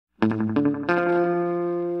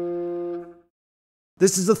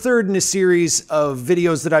This is the third in a series of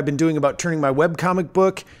videos that I've been doing about turning my webcomic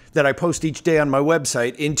book that I post each day on my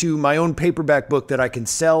website into my own paperback book that I can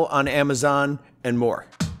sell on Amazon and more.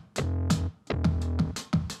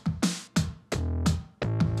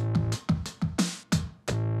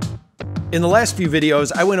 In the last few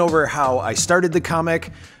videos, I went over how I started the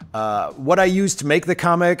comic, what I used to make the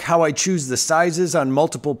comic, how I choose the sizes on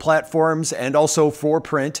multiple platforms and also for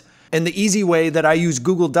print, and the easy way that I use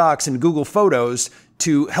Google Docs and Google Photos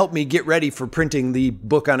to help me get ready for printing the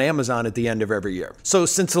book on Amazon at the end of every year. So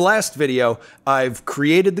since the last video, I've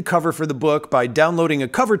created the cover for the book by downloading a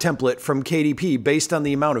cover template from KDP based on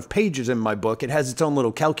the amount of pages in my book. It has its own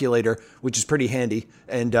little calculator, which is pretty handy,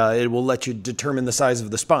 and it will let you determine the size of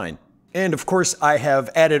the spine. And of course, I have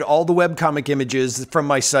added all the webcomic images from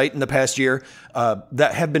my site in the past year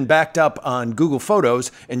that have been backed up on Google Photos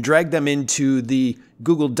and dragged them into the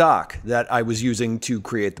Google Doc that I was using to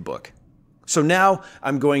create the book. So now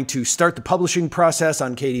I'm going to start the publishing process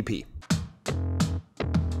on KDP.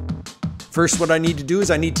 First, what I need to do is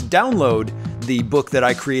I need to download the book that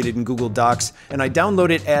I created in Google Docs, and I download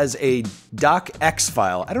it as a docx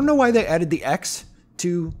file. I don't know why they added the X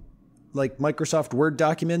to like Microsoft Word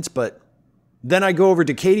documents, but then I go over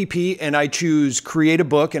to KDP and I choose create a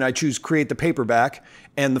book and I choose create the paperback.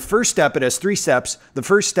 And the first step, it has 3 steps. The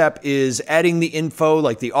first step is adding the info,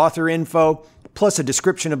 like the author info, plus a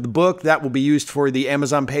description of the book that will be used for the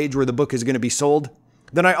Amazon page where the book is going to be sold.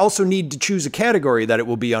 Then I also need to choose a category that it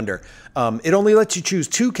will be under. It only lets you choose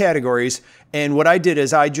 2 categories. And what I did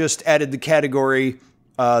is I just added the category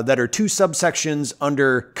that are 2 subsections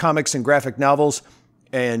under comics and graphic novels.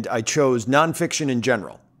 And I chose nonfiction in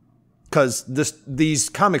general because these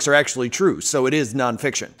comics are actually true, so it is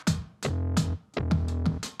nonfiction.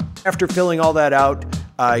 After filling all that out,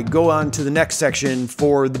 I go on to the next section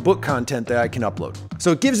for the book content that I can upload.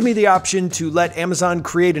 So it gives me the option to let Amazon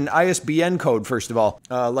create an ISBN code, first of all.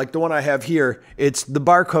 Like the one I have here, it's the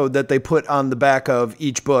barcode that they put on the back of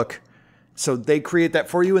each book. So they create that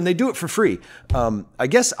for you and they do it for free. I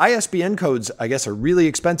guess ISBN codes, are really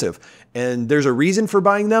expensive and there's a reason for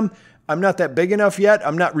buying them. I'm not that big enough yet.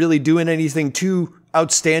 I'm not really doing anything too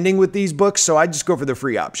outstanding with these books, so I just go for the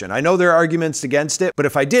free option. I know there are arguments against it, but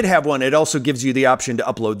if I did have one, it also gives you the option to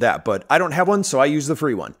upload that, but I don't have one, so I use the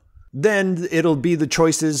free one. Then it'll be the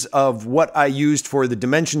choices of what I used for the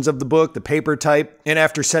dimensions of the book, the paper type, and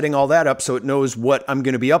after setting all that up so it knows what I'm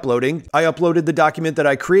going to be uploading, I uploaded the document that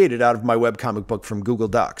I created out of my webcomic book from Google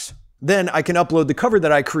Docs. Then I can upload the cover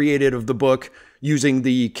that I created of the book using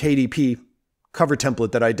the KDP cover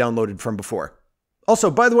template that I downloaded from before. Also,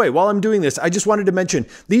 by the way, while I'm doing this, I just wanted to mention,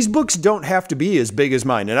 these books don't have to be as big as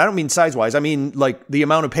mine. And I don't mean size-wise, I mean like the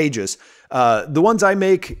amount of pages. The ones I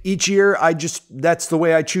make each year, that's the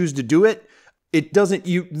way I choose to do it.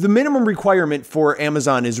 The minimum requirement for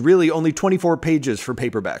Amazon is really only 24 pages for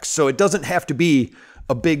paperbacks. So it doesn't have to be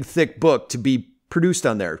a big, thick book to be produced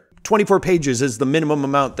on there. 24 pages is the minimum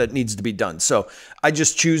amount that needs to be done. So I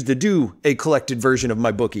just choose to do a collected version of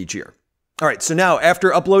my book each year. All right, so now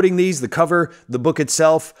after uploading these, the cover, the book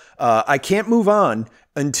itself, I can't move on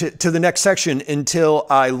to the next section until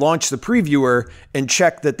I launch the previewer and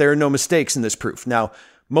check that there are no mistakes in this proof. Now,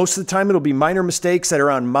 most of the time it'll be minor mistakes that are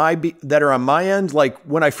on my end. Like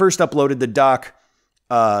when I first uploaded the doc,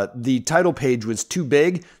 the title page was too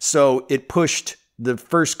big, so it pushed the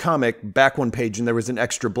first comic back 1 page and there was an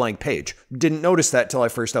extra blank page. Didn't notice that till I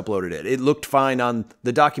first uploaded it. It looked fine on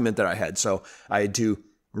the document that I had, so I had to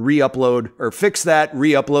re-upload or fix that,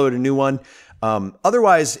 re-upload a new one.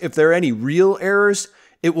 Otherwise, if there are any real errors,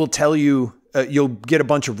 it will tell you, you'll get a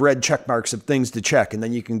bunch of red check marks of things to check, and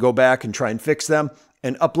then you can go back and try and fix them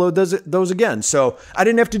and upload those again. So I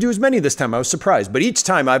didn't have to do as many this time. I was surprised, but each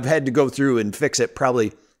time I've had to go through and fix it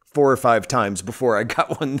probably 4 or 5 times before I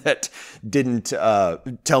got one that didn't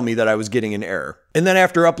tell me that I was getting an error. And then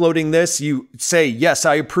after uploading this, you say, yes,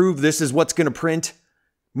 I approve. This is what's going to print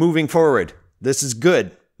moving forward. This is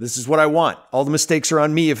good. This is what I want. All the mistakes are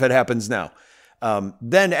on me if it happens now.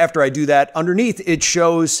 Then after I do that, underneath it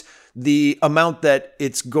shows the amount that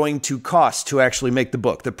it's going to cost to actually make the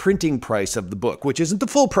book, the printing price of the book, which isn't the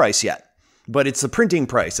full price yet, but it's the printing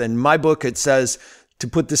price. And my book, it says to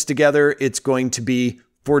put this together, it's going to be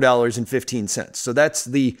 $4.15. So that's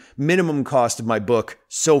the minimum cost of my book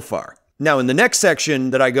so far. Now, in the next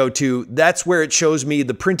section that I go to, that's where it shows me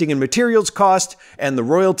the printing and materials cost and the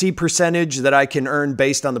royalty percentage that I can earn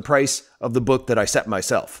based on the price of the book that I set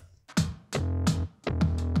myself.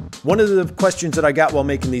 One of the questions that I got while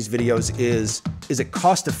making these videos is it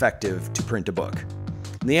cost effective to print a book?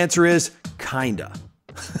 And the answer is kinda.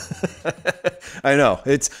 I know.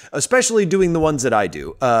 It's especially doing the ones that I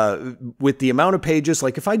do. With the amount of pages,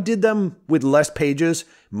 like if I did them with less pages, it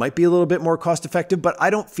might be a little bit more cost effective, but I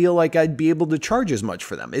don't feel like I'd be able to charge as much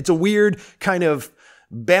for them. It's a weird kind of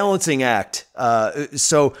balancing act.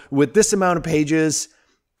 So with this amount of pages,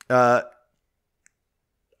 I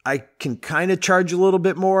can kind of charge a little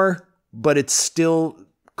bit more, but it still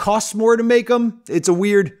costs more to make them. It's a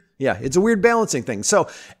weird balancing thing. So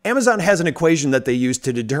Amazon has an equation that they use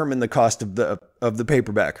to determine the cost of the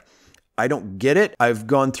paperback. I don't get it. I've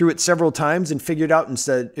gone through it several times and figured out and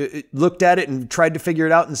said, looked at it and tried to figure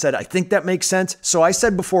it out and said, I think that makes sense. So I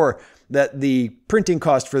said before that the printing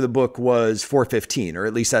cost for the book was $4.15, or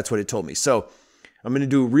at least that's what it told me. So I'm going to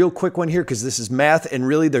do a real quick one here because this is math and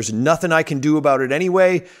really there's nothing I can do about it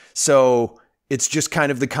anyway. So it's just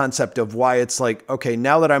kind of the concept of why it's like, okay,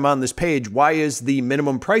 now that I'm on this page, why is the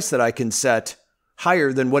minimum price that I can set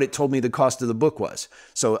higher than what it told me the cost of the book was?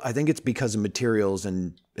 So I think it's because of materials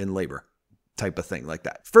and labor type of thing like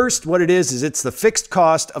that. First, what it is it's the fixed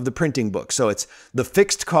cost of the printing book. So it's the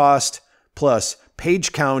fixed cost plus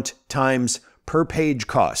page count times per page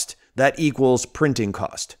cost. That equals printing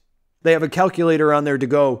cost. They have a calculator on there to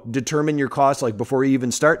go determine your cost, like before you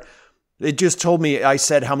even start. It just told me, I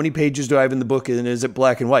said, how many pages do I have in the book and is it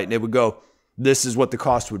black and white? And it would go, this is what the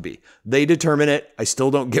cost would be. They determine it. I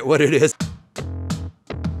still don't get what it is.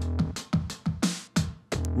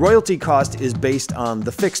 Royalty cost is based on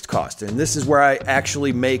the fixed cost. And this is where I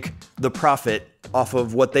actually make the profit off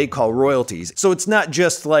of what they call royalties. So it's not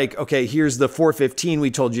just like, okay, here's the $4.15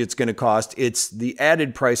 we told you it's going to cost. It's the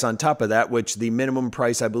added price on top of that, which the minimum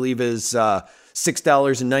price I believe is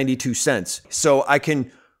 $6.92. So I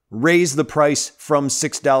can raise the price from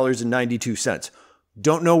 $6.92.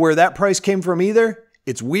 Don't know where that price came from either.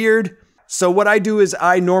 It's weird. So what I do is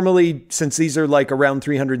I normally, since these are like around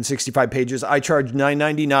 365 pages, I charge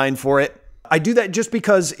 $9.99 for it. I do that just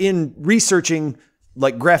because in researching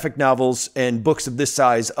like graphic novels and books of this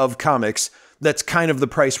size of comics, that's kind of the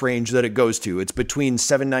price range that it goes to. It's between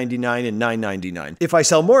 $7.99 and $9.99. If I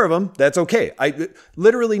sell more of them, that's okay.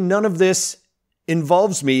 Literally none of this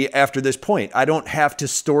involves me after this point. I don't have to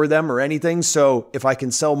store them or anything. So if I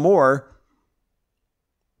can sell more,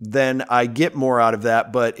 then I get more out of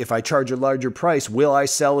that. But if I charge a larger price, will I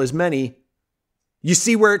sell as many? You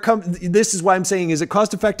see where it comes. This is why I'm saying, is it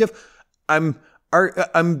cost effective? I'm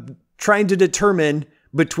trying to determine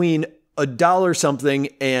between $1 something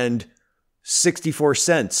and 64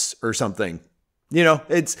 cents or something. You know,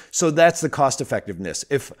 so that's the cost effectiveness.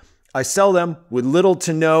 If I sell them with little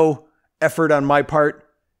to no effort on my part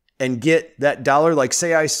and get that dollar, like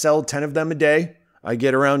say I sell 10 of them a day, I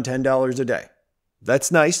get around $10 a day.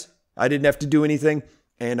 That's nice. I didn't have to do anything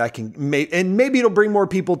and I can maybe it'll bring more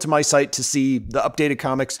people to my site to see the updated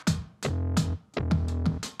comics.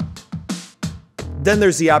 Then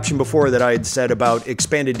there's the option before that I had said about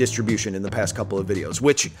expanded distribution in the past couple of videos,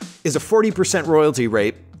 which is a 40% royalty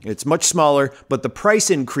rate. It's much smaller, but the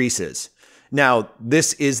price increases. Now,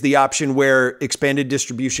 this is the option where expanded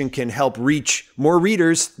distribution can help reach more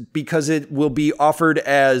readers because it will be offered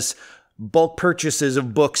as bulk purchases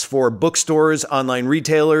of books for bookstores, online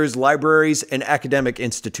retailers, libraries, and academic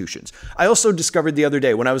institutions. I also discovered the other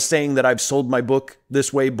day when I was saying that I've sold my book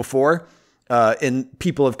this way before, and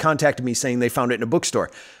people have contacted me saying they found it in a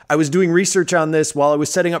bookstore. I was doing research on this while I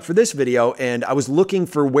was setting up for this video, and I was looking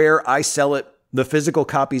for where I sell it, the physical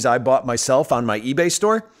copies I bought myself on my eBay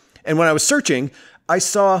store. And when I was searching, I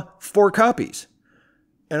saw 4 copies.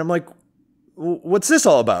 And I'm like, what's this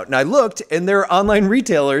all about? And I looked, and there are online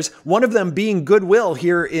retailers, one of them being Goodwill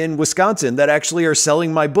here in Wisconsin, that actually are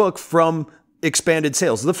selling my book from expanded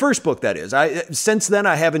sales. The first book, that is. Since then,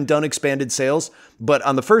 I haven't done expanded sales, but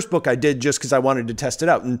on the first book I did just because I wanted to test it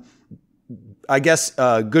out. And I guess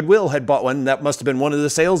Goodwill had bought one. That must have been one of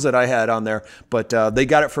the sales that I had on there, but they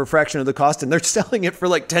got it for a fraction of the cost and they're selling it for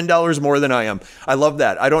like $10 more than I am. I love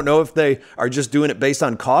that. I don't know if they are just doing it based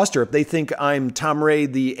on cost or if they think I'm Tom Ray,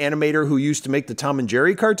 the animator who used to make the Tom and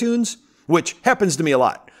Jerry cartoons, which happens to me a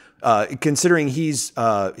lot, considering he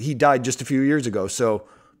died just a few years ago. So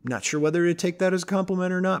I'm not sure whether to take that as a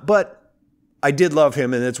compliment or not, but I did love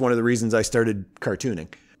him, and it's one of the reasons I started cartooning.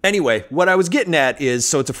 Anyway, what I was getting at is,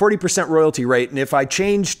 so it's a 40% royalty rate, and if I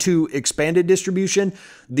change to expanded distribution,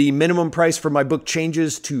 the minimum price for my book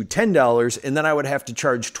changes to $10, and then I would have to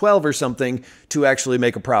charge $12 or something to actually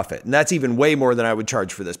make a profit. And that's even way more than I would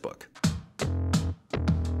charge for this book.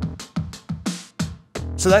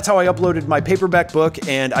 So that's how I uploaded my paperback book,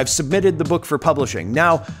 and I've submitted the book for publishing.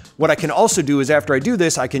 Now, what I can also do is after I do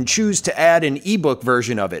this, I can choose to add an ebook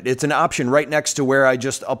version of it. It's an option right next to where I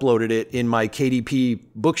just uploaded it in my KDP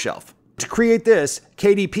bookshelf. To create this,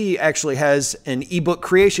 KDP actually has an ebook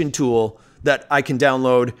creation tool that I can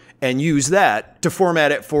download and use that to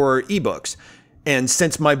format it for ebooks. And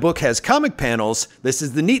since my book has comic panels, this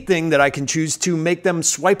is the neat thing that I can choose to make them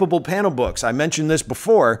swipeable panel books. I mentioned this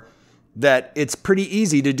before, that it's pretty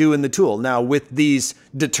easy to do in the tool. Now with these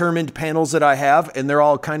determined panels that I have, and they're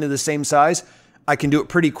all kind of the same size, I can do it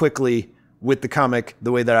pretty quickly with the comic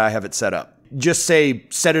the way that I have it set up. Just say,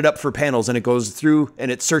 set it up for panels, and it goes through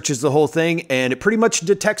and it searches the whole thing, and it pretty much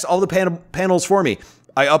detects all the panels for me.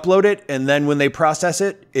 I upload it, and then when they process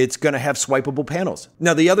it, it's going to have swipeable panels.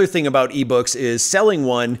 Now, the other thing about ebooks is selling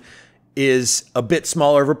one is a bit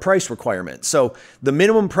smaller of a price requirement. So the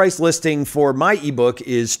minimum price listing for my ebook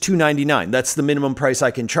is $2.99. That's the minimum price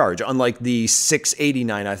I can charge, unlike the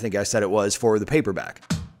 $6.89, I think I said it was, for the paperback.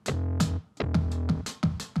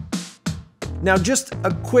 Now, just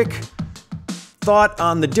a quick thought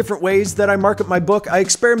on the different ways that I market my book. I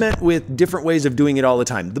experiment with different ways of doing it all the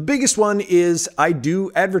time. The biggest one is I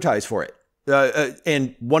do advertise for it.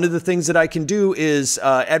 And one of the things that I can do is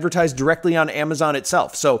advertise directly on Amazon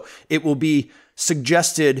itself. So it will be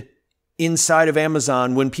suggested inside of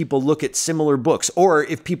Amazon when people look at similar books. Or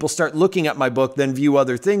if people start looking at my book, then view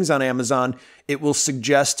other things on Amazon, it will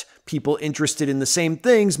suggest people interested in the same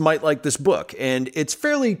things might like this book. And it's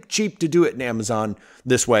fairly cheap to do it in Amazon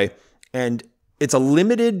this way. And it's a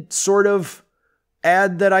limited sort of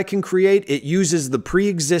ad that I can create. It uses the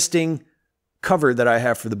pre-existing cover that I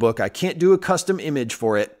have for the book. I can't do a custom image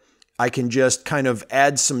for it. I can just kind of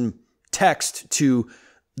add some text to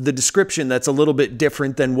the description that's a little bit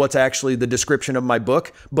different than what's actually the description of my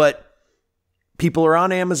book. But people are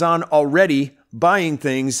on Amazon already buying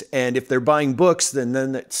things, and if they're buying books,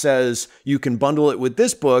 then it says you can bundle it with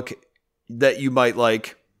this book that you might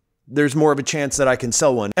like. There's more of a chance that I can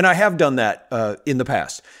sell one. And I have done that in the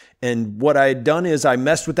past. And what I had done is I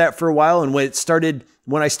messed with that for a while. And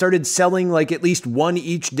when I started selling like at least one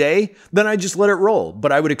each day, then I just let it roll.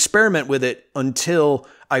 But I would experiment with it until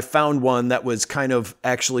I found one that was kind of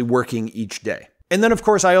actually working each day. And then, of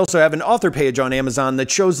course, I also have an author page on Amazon that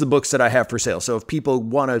shows the books that I have for sale. So if people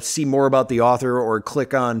want to see more about the author or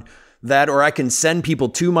click on that, or I can send people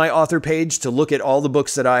to my author page to look at all the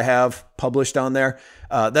books that I have published on there.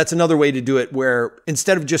 That's another way to do it, where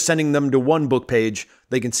instead of just sending them to one book page,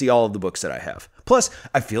 they can see all of the books that I have. Plus,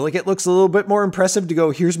 I feel like it looks a little bit more impressive to go,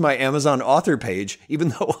 here's my Amazon author page, even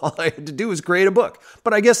though all I had to do was create a book.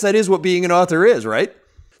 But I guess that is what being an author is, right?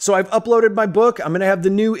 So I've uploaded my book. I'm going to have the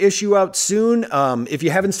new issue out soon. If you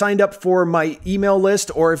haven't signed up for my email list,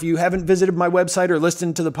 or if you haven't visited my website or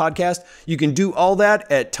listened to the podcast, you can do all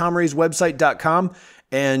that at tomrayswebsite.com.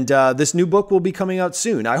 And this new book will be coming out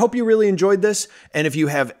soon. I hope you really enjoyed this. And if you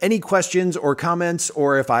have any questions or comments,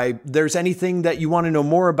 or if there's anything that you want to know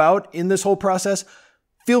more about in this whole process,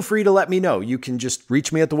 feel free to let me know. You can just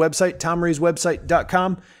reach me at the website,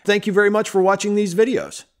 tomrayswebsite.com. Thank you very much for watching these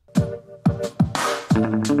videos.